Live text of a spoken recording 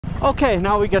Okay,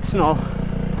 now we get snow.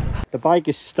 The bike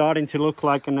is starting to look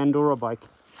like an enduro bike.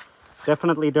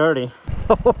 Definitely dirty.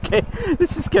 Okay,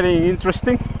 this is getting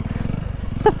interesting.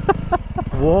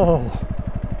 Whoa,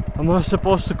 am I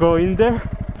supposed to go in there?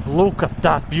 Look at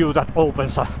that view that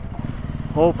opens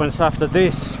after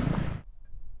this.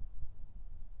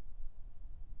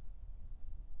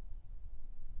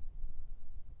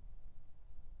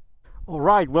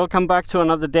 Alright, welcome back to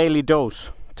another daily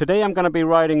dose. Today I'm going to be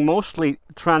riding mostly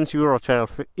Trans-Euro Trail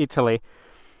for Italy,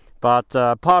 but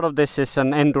part of this is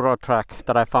an enduro track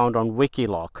that I found on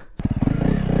Wikilog.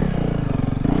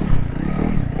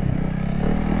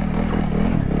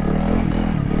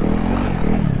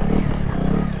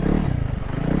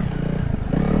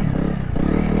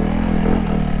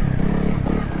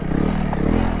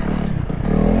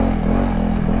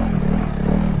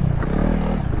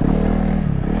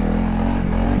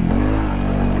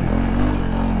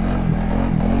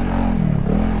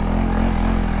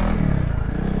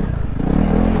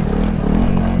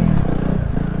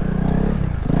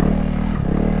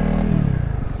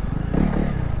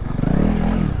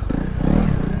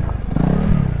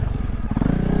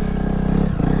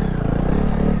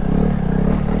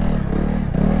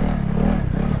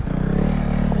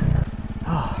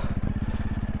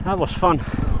 That was fun.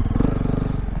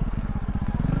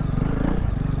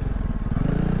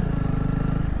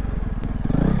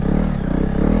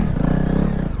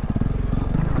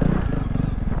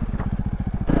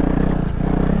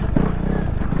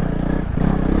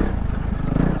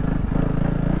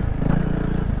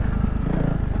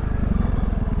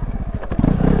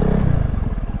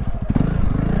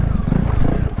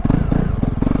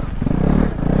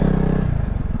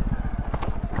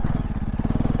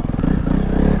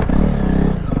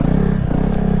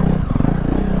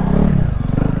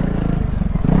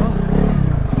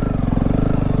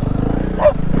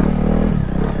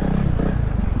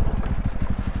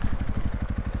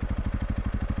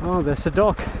 Oh, there's a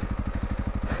dog.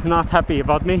 Not happy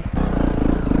about me.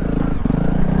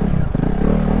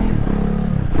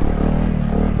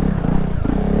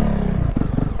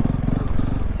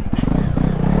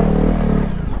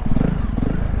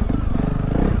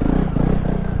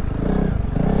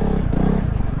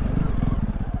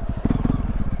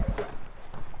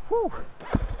 Whew.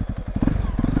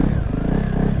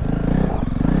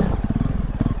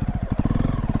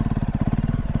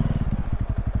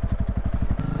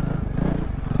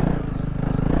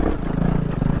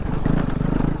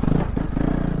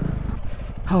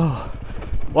 Oh,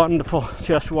 wonderful,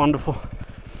 just wonderful.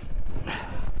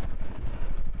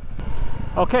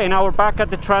 Okay, now we're back at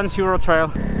the Trans-Euro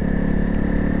Trail.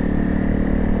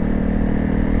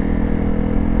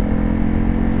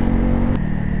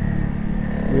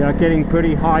 We are getting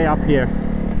pretty high up here.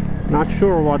 Not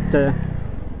sure what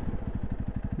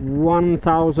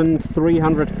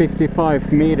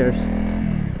 1,355 meters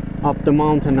up the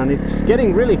mountain, and it's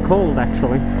getting really cold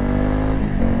actually.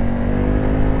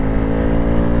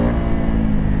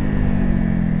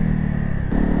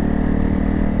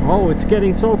 Oh, it's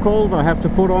getting so cold I have to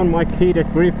put on my heated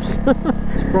grips.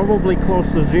 It's probably close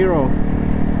to zero.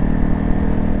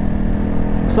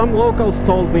 Some locals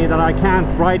told me that I can't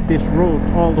ride this route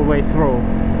all the way through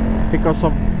because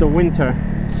of the winter.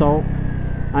 So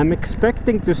I'm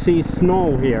expecting to see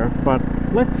snow here, but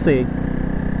let's see.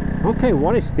 Okay,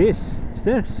 what is this? Is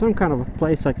there some kind of a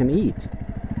place I can eat?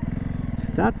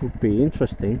 That would be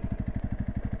interesting.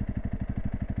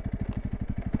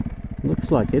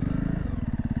 Looks like it.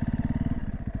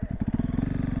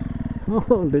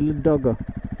 Oh, little doggo.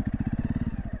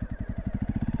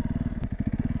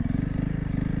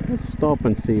 Let's stop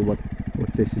and see what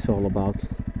this is all about.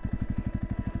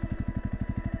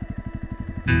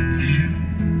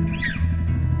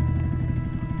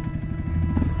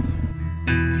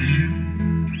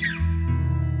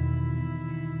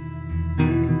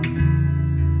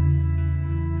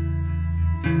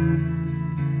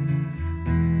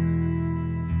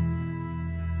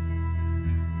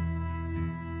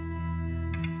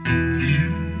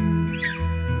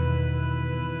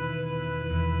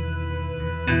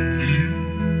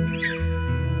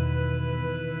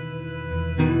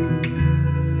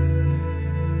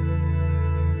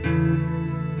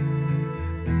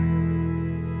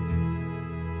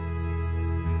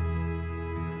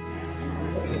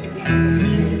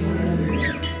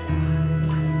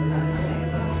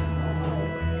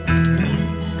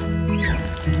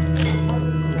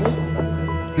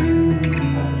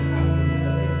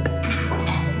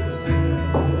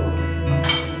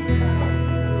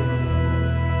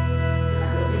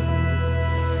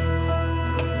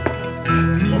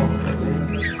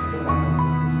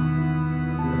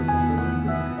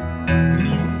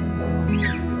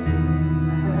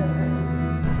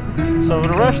 So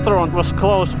the restaurant was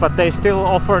closed, but they still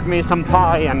offered me some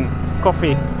pie and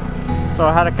coffee. So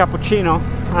I had a cappuccino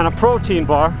and a protein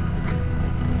bar.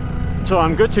 So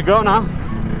I'm good to go now.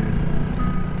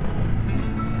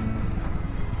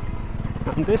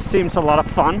 And this seems a lot of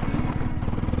fun.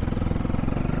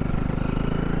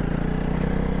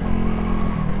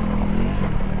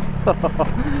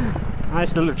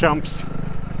 Nice little jumps.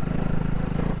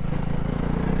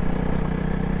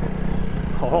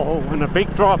 Oh, and a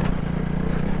big drop.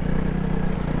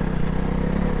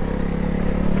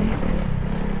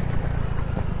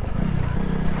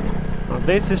 Now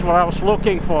this is what I was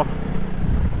looking for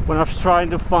when I was trying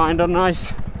to find a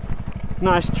nice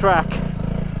track.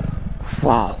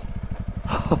 Wow.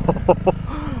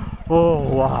 Oh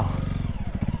wow.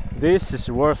 This is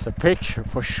worth a picture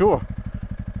for sure.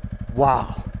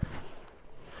 Wow.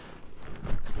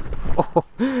 Oh,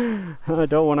 I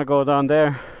don't want to go down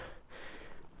there.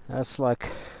 That's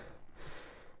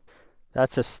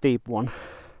a steep one.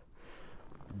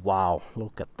 Wow,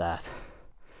 look at that.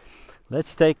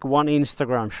 Let's take one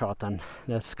Instagram shot and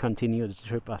let's continue the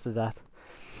trip after that.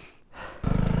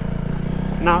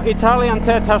 Now Italian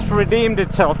Tet has redeemed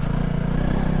itself.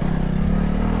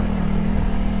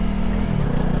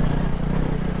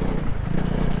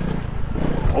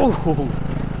 Oh.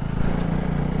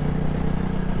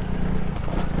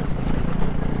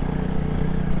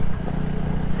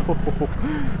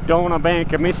 Don't want to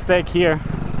make a mistake here.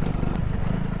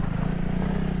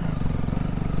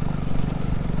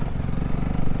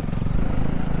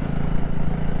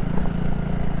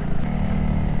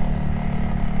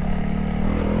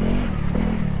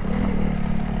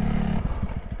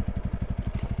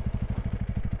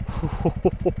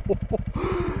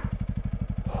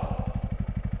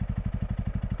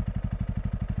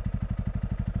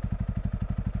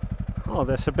 Oh,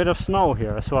 there's a bit of snow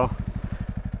here as well.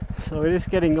 So it is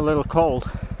getting a little cold.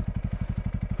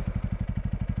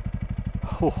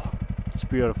 Oh, it's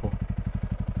beautiful.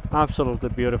 Absolutely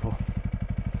beautiful.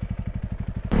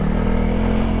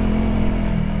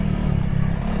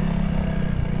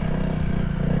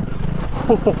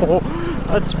 Oh,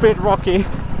 that's a bit rocky.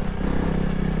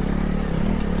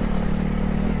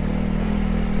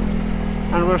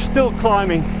 And we're still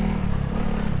climbing.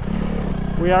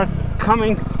 We are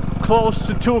coming close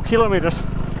to 2 kilometers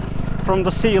from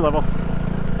the sea level.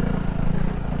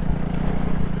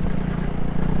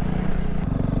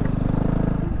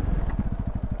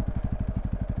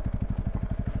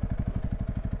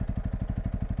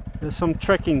 There's some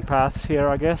trekking paths here,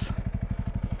 I guess.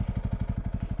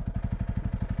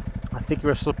 I think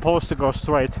we're supposed to go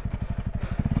straight.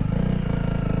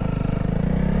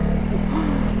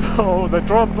 Oh, the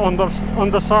drop on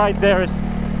the side there is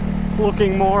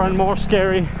looking more and more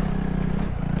scary.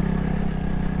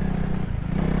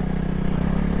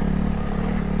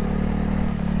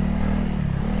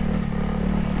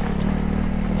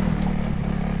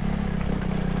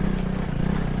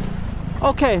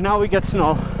 Okay, now we get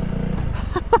snow.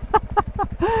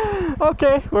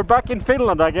 Okay, we're back in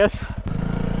Finland, I guess.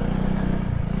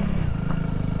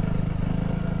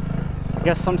 I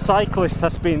guess some cyclist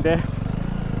has been there.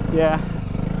 Yeah,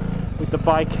 with the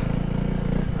bike.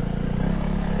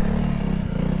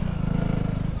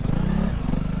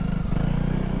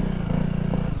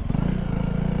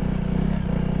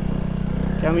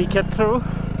 Can we get through?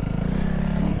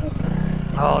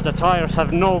 Oh, the tires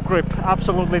have no grip,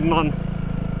 absolutely none.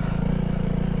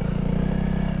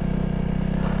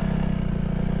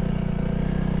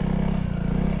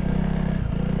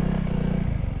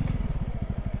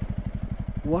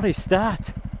 What is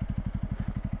that?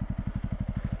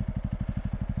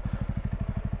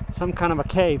 Some kind of a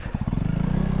cave.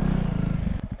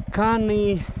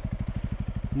 Cani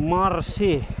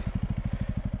Marsi.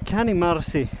 Cani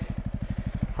Marsi.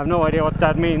 I have no idea what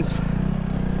that means.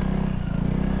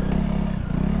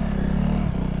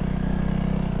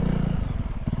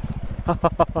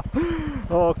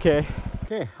 Okay.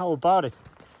 Okay, how about it?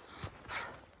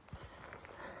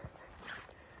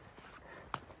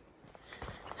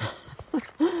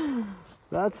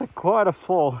 That's quite a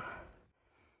fall.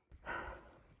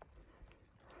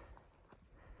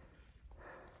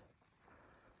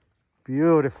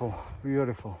 Beautiful,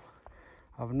 beautiful.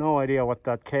 I have no idea what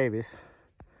that cave is,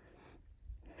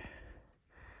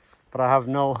 but I have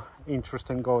no interest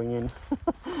in going in,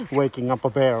 waking up a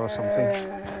bear or something.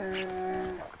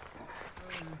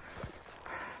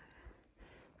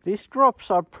 These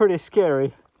drops are pretty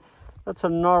scary. That's a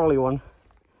gnarly one.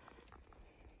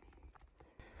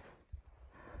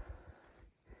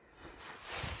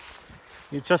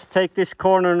 You just take this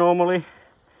corner normally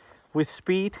with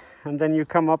speed, and then you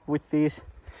come up with these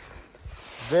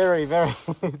very, very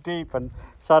deep and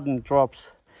sudden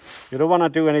drops. You don't want to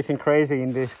do anything crazy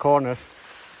in these corners.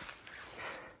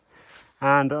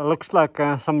 And it looks like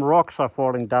some rocks are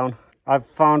falling down. I've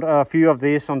found a few of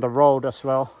these on the road as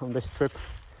well on this trip.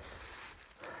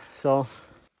 So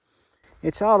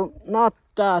it's all not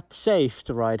that safe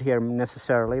to ride here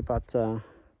necessarily, but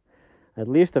at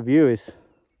least the view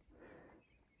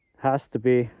has to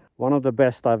be one of the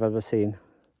best I've ever seen.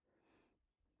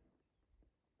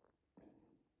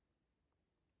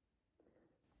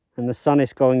 And the sun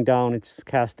is going down, it's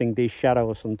casting these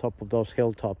shadows on top of those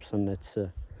hilltops, and it's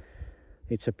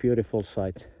a beautiful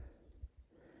sight.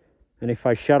 And if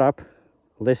I shut up,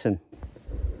 listen.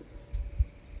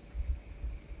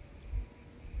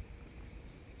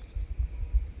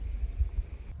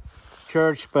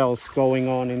 Church bells going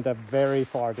on in the very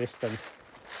far distance.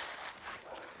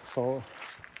 So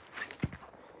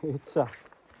it's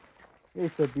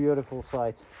a beautiful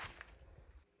sight.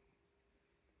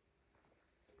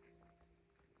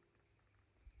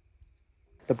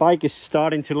 The bike is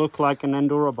starting to look like an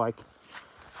enduro bike.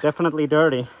 Definitely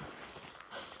dirty.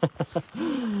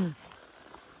 A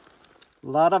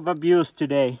lot of abuse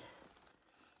today.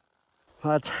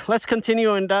 But let's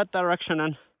continue in that direction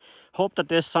and hope that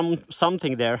there's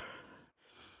something there.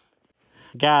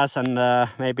 Gas, and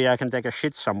maybe I can take a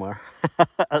shit somewhere.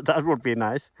 That would be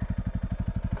nice.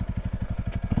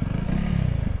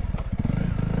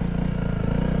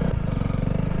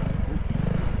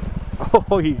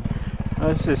 Oh,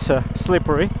 this is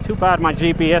slippery. Too bad my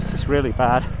GPS is really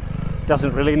bad.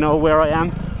 Doesn't really know where I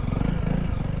am.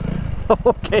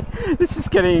 Okay, this is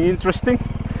getting interesting.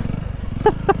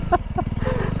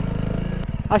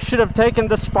 I should have taken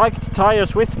the spiked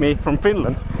tires with me from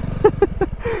Finland.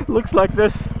 Looks like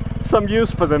there's some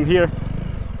use for them here.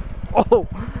 Oh,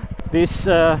 these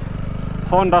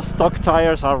Honda stock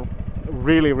tires are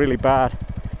really, really bad.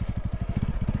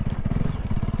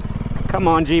 Come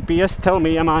on, GPS, tell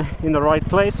me, am I in the right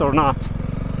place or not?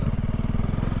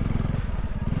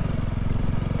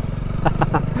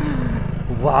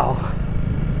 Wow.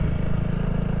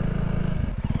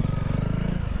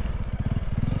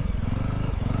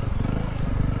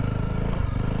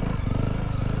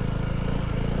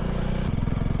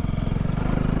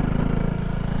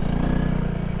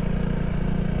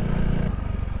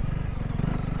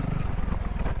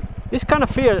 It's kind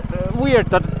of weird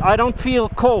that I don't feel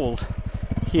cold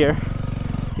here,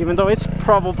 even though it's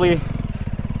probably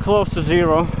close to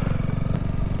zero.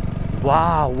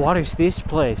 Wow, what is this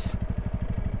place?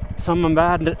 Some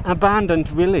abandoned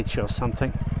village or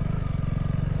something.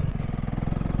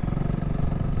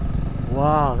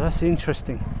 Wow, that's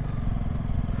interesting.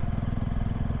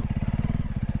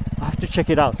 I have to check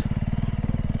it out.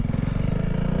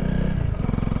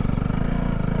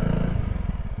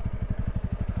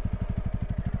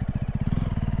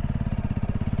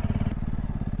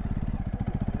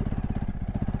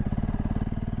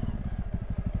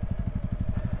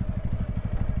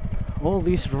 All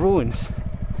these ruins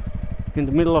in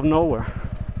the middle of nowhere.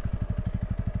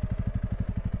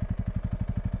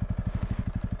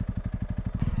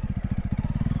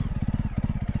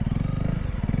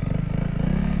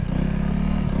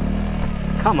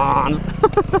 Come on.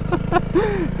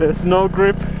 There's no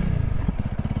grip.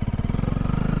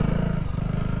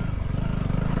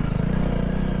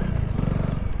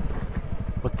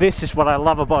 But this is what I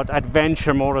love about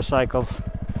adventure motorcycles.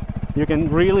 You can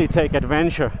really take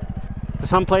adventure to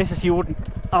some places you would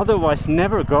otherwise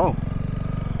never go.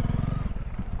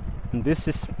 And this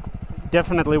is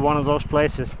definitely one of those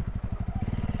places.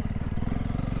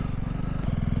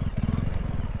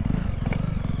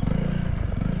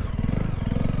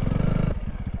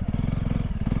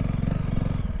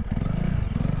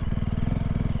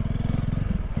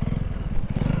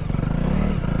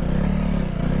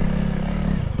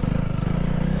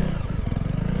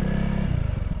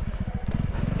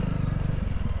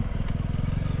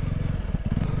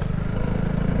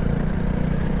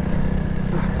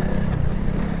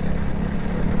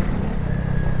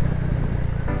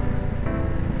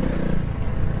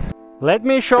 Let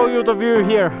me show you the view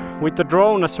here with the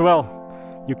drone as well.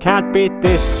 You can't beat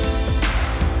this.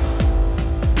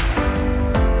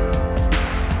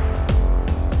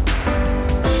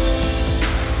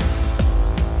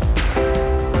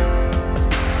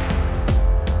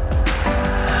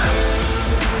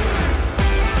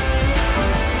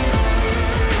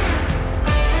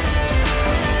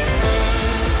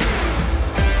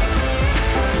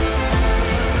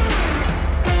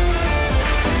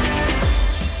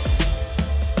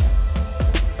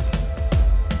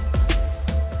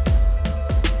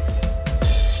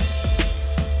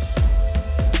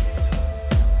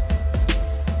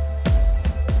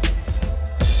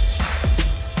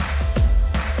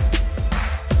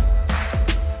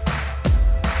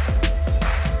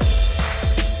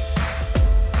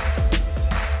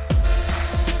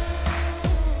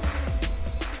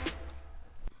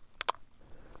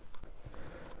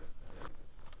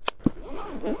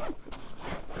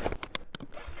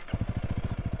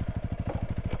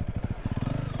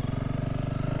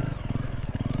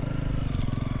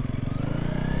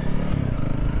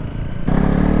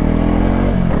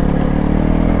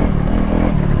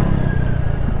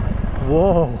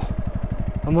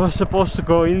 Am I supposed to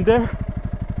go in there?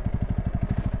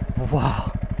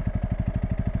 Wow.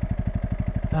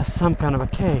 That's some kind of a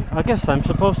cave. I guess I'm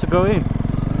supposed to go in.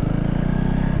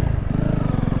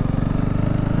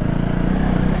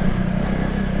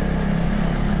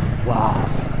 Wow.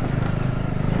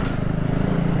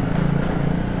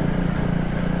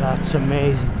 That's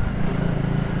amazing.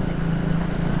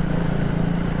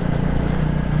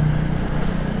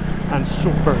 And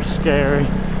super scary.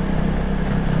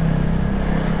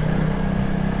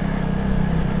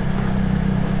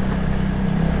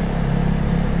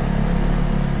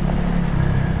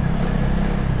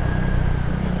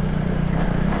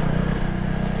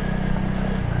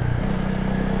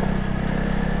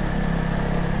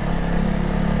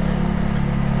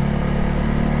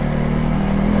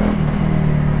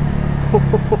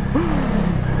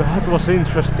 That was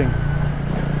interesting.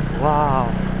 Wow.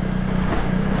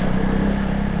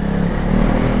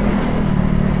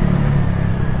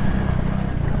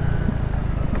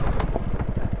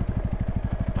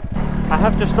 I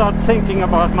have to start thinking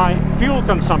about my fuel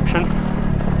consumption,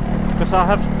 because I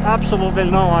have absolutely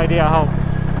no idea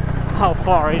how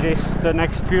far it is, the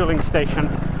next fueling station.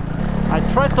 I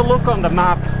tried to look on the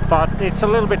map, but it's a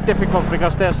little bit difficult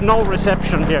because there's no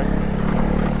reception here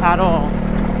at all.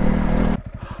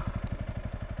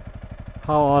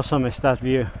 How awesome is that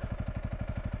view?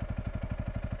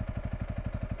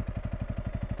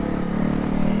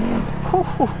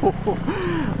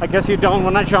 I guess you don't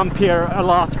want to jump here a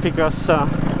lot because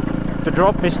the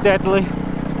drop is deadly,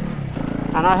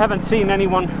 and I haven't seen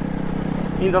anyone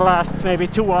in the last maybe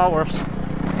 2 hours,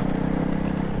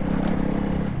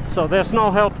 so there's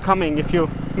no help coming if you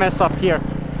mess up here.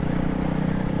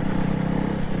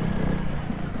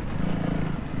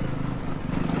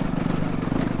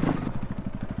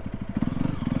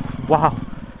 Wow,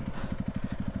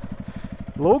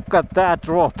 look at that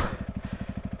drop.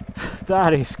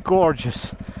 That is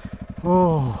gorgeous.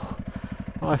 Oh,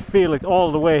 I feel it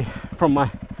all the way from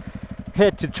my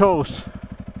head to toes.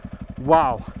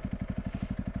 Wow,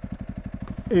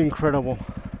 incredible.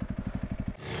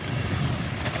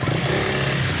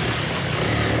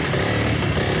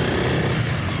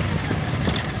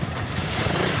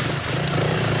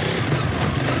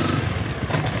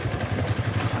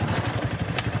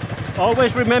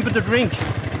 Always remember to drink.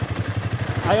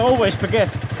 I always forget.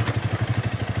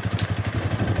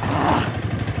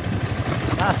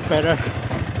 That's better.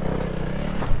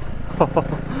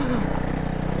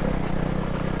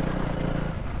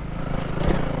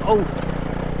 Oh,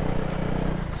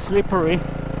 slippery.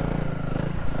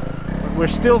 But we're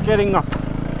still getting up.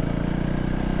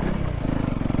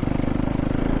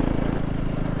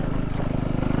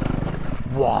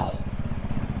 Wow.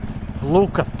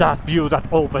 Look at that view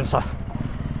that opens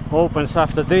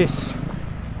after this.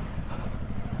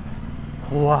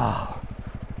 Wow.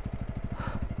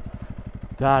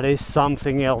 That is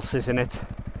something else, isn't it?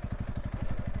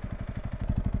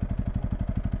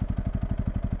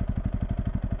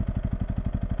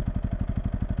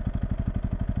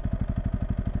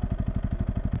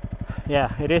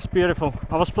 Yeah, it is beautiful.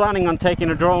 I was planning on taking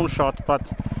a drone shot,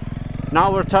 but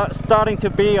now we're starting to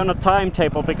be on a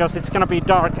timetable because it's gonna be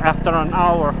dark after an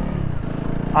hour.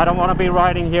 I don't want to be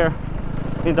riding here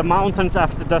in the mountains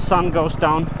after the sun goes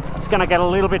down. It's gonna get a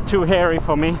little bit too hairy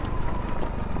for me.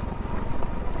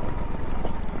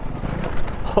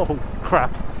 Oh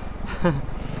crap.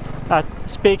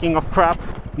 Speaking of crap,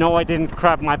 no, I didn't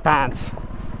crap my pants,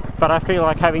 but I feel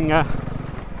like having a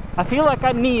I feel like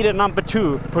I need a number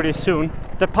 2 pretty soon.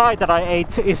 The pie that I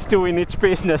ate is doing its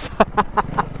business.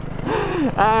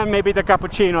 And maybe the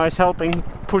cappuccino is helping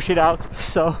push it out,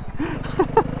 so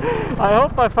I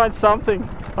hope I find something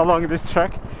along this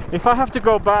track. If I have to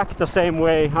go back the same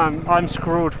way, I'm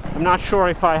screwed. I'm not sure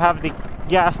if I have the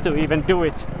gas to even do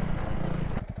it.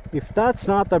 If that's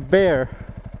not a bear,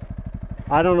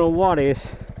 I don't know what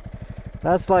is.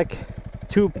 That's like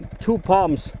two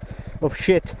palms of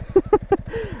shit.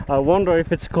 I wonder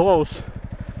if it's close.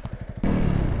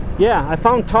 Yeah, I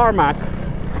found tarmac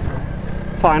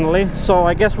finally, so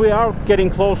I guess we are getting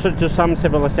closer to some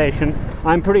civilization.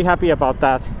 I'm pretty happy about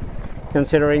that,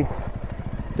 considering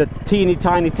the teeny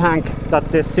tiny tank that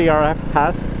this CRF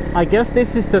has. I guess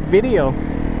this is the video.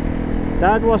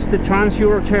 That was the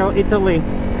Trans-Euro Trail Italy,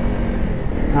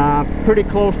 pretty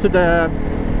close to the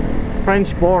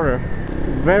French border.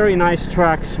 Very nice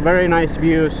tracks, very nice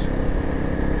views.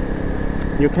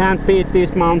 You can't beat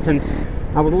these mountains.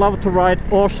 I would love to ride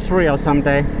Austria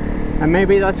someday, and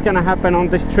maybe that's gonna happen on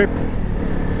this trip.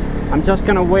 I'm just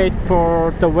gonna wait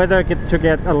for the weather to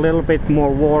get a little bit more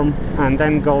warm and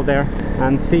then go there.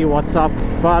 and see what's up.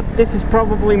 But this is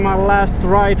probably my last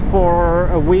ride for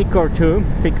a week or two,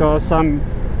 because I'm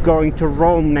going to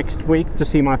Rome next week to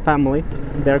see my family.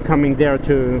 They're coming there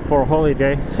for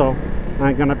holiday, so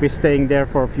I'm gonna be staying there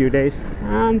for a few days,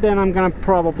 and then I'm gonna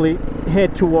probably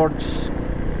head towards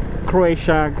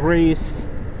Croatia, Greece,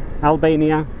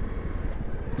 Albania.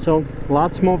 So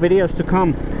lots more videos to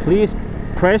come. Please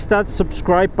press that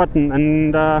subscribe button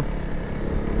and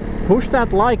push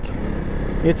that like.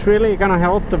 It's really gonna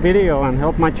help the video and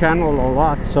help my channel a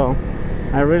lot, so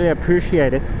I really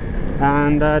appreciate it.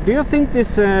 And do you think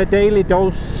this daily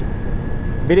dose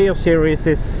video series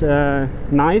is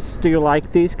nice? Do you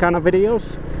like these kind of videos?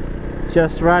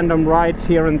 Just random rides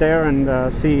here and there,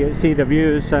 and see the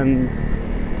views and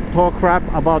talk crap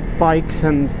about bikes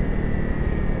and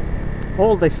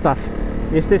all this stuff.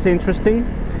 Is this interesting?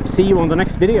 See you on the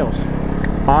next videos.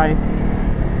 Bye.